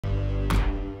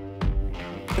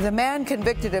The man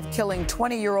convicted of killing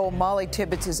 20-year-old Mollie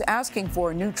Tibbetts is asking for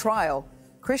a new trial.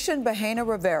 Christian Bahena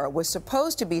Rivera was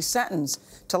supposed to be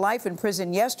sentenced to life in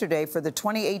prison yesterday for the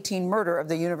 2018 murder of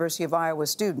the University of Iowa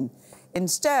student.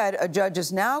 Instead, a judge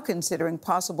is now considering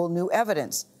possible new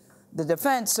evidence. The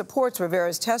defense supports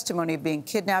Rivera's testimony of being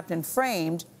kidnapped and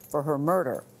framed for her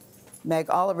murder. Meg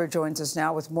Oliver joins us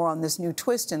now with more on this new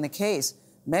twist in the case.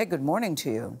 Meg, good morning to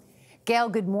you. Gayle,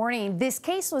 good morning. This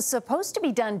case was supposed to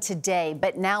be done today,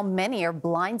 but now many are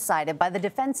blindsided by the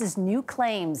defense's new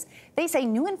claims. They say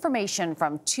new information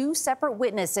from two separate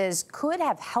witnesses could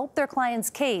have helped their client's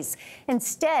case,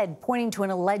 instead pointing to an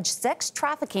alleged sex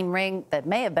trafficking ring that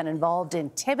may have been involved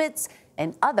in Tibbetts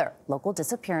and other local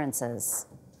disappearances.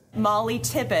 Mollie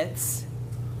Tibbetts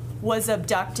was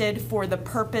abducted for the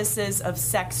purposes of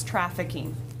sex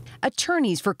trafficking.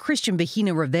 Attorneys for Christian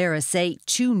Bahena Rivera say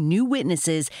two new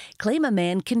witnesses claim a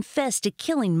man confessed to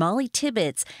killing Mollie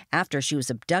Tibbetts after she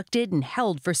was abducted and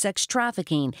held for sex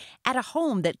trafficking at a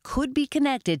home that could be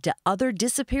connected to other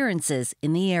disappearances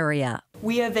in the area.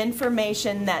 We have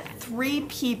information that 3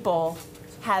 people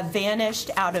have vanished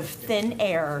out of thin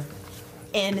air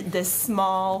in this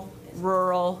small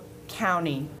rural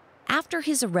county. After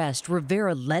his arrest,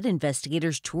 Rivera led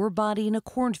investigators to her body in a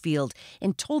cornfield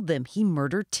and told them he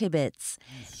murdered Tibbetts.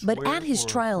 But at his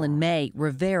trial in May,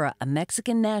 Rivera, a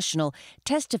Mexican national,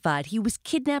 testified he was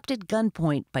kidnapped at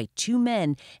gunpoint by 2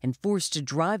 men and forced to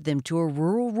drive them to a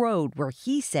rural road where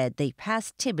he said they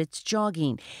passed Tibbetts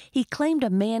jogging. He claimed a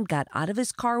man got out of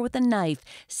his car with a knife,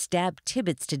 stabbed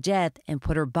Tibbetts to death, and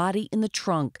put her body in the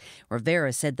trunk.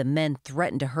 Rivera said the men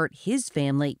threatened to hurt his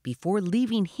family before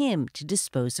leaving him to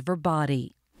dispose of her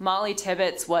body. Mollie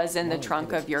Tibbetts was in the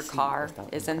trunk of your car,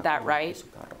 isn't that right?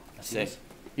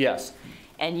 Yes.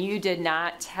 And you did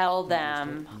not tell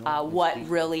them what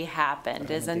really happened,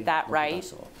 isn't that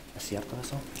right?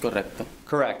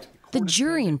 Correct. The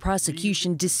jury and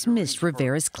prosecution dismissed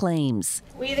Rivera's claims.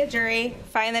 We, the jury,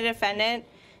 find the defendant,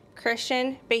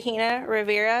 Christian Bahena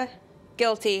Rivera,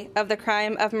 guilty of the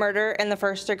crime of murder in the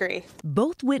first degree.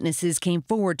 Both witnesses came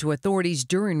forward to authorities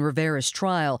during Rivera's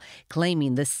trial,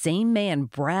 claiming the same man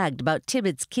bragged about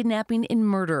Tibbetts' kidnapping and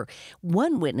murder.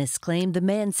 One witness claimed the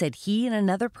man said he and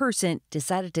another person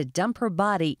decided to dump her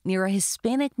body near a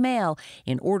Hispanic male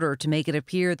in order to make it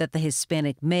appear that the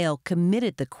Hispanic male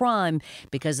committed the crime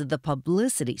because of the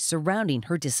publicity surrounding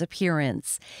her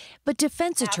disappearance. But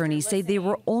defense attorneys say they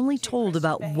were only told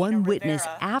about one witness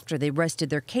after they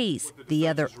rested their case, the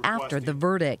other after the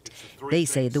verdict. They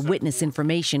say the witness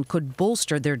information could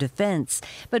bolster their defense,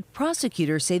 but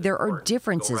prosecutors say there are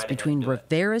differences between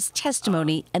Rivera's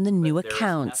testimony and the new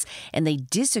accounts, and they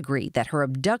disagree that her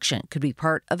abduction could be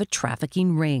part of a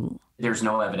trafficking ring. There's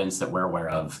no evidence that we're aware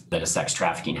of that a sex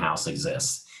trafficking house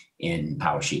exists in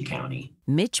Powesheik County.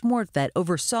 Mitch Mortvedt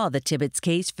oversaw the Tibbetts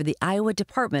case for the Iowa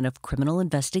Department of Criminal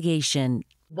Investigation.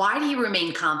 Why do you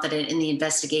remain confident in the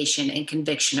investigation and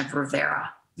conviction of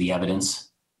Rivera? The evidence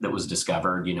that was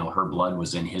discovered, her blood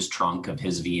was in his trunk of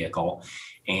his vehicle.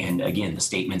 And again, the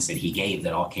statements that he gave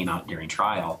that all came out during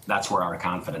trial, that's where our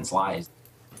confidence lies.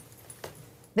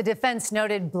 The defense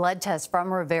noted blood tests from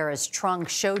Rivera's trunk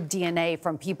showed DNA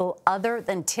from people other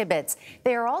than Tibbetts.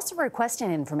 They are also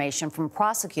requesting information from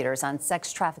prosecutors on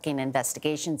sex trafficking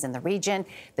investigations in the region.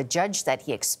 The judge said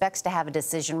he expects to have a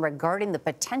decision regarding the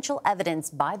potential evidence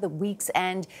by the week's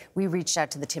end. We reached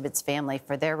out to the Tibbetts family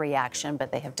for their reaction,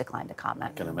 but they have declined to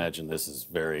comment. I can imagine this is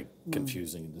very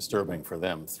confusing and disturbing for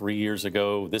them. 3 years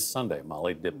ago, this Sunday,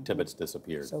 Mollie Tibbetts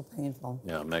disappeared. So painful.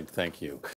 Yeah, Meg, thank you.